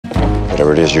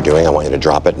Whatever it is you're doing, I want you to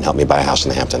drop it and help me buy a house in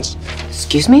the Hamptons.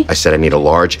 Excuse me? I said I need a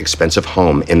large, expensive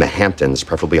home in the Hamptons,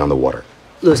 preferably on the water.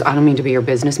 Louis, I don't mean to be your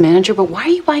business manager, but why are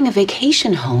you buying a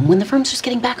vacation home when the firm's just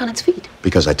getting back on its feet?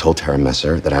 Because I told Tara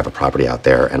Messer that I have a property out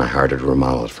there and I hired her to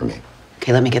remodel it for me.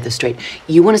 Okay, let me get this straight.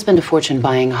 You want to spend a fortune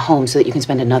buying a home so that you can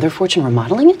spend another fortune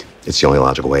remodeling it? It's the only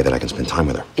logical way that I can spend time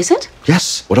with her. Is it?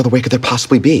 Yes. What other way could there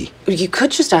possibly be? You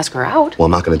could just ask her out. Well,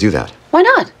 I'm not going to do that. Why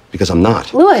not? Because I'm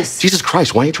not. Louis. Jesus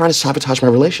Christ, why are you trying to sabotage my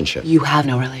relationship? You have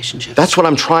no relationship. That's what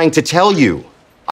I'm trying to tell you.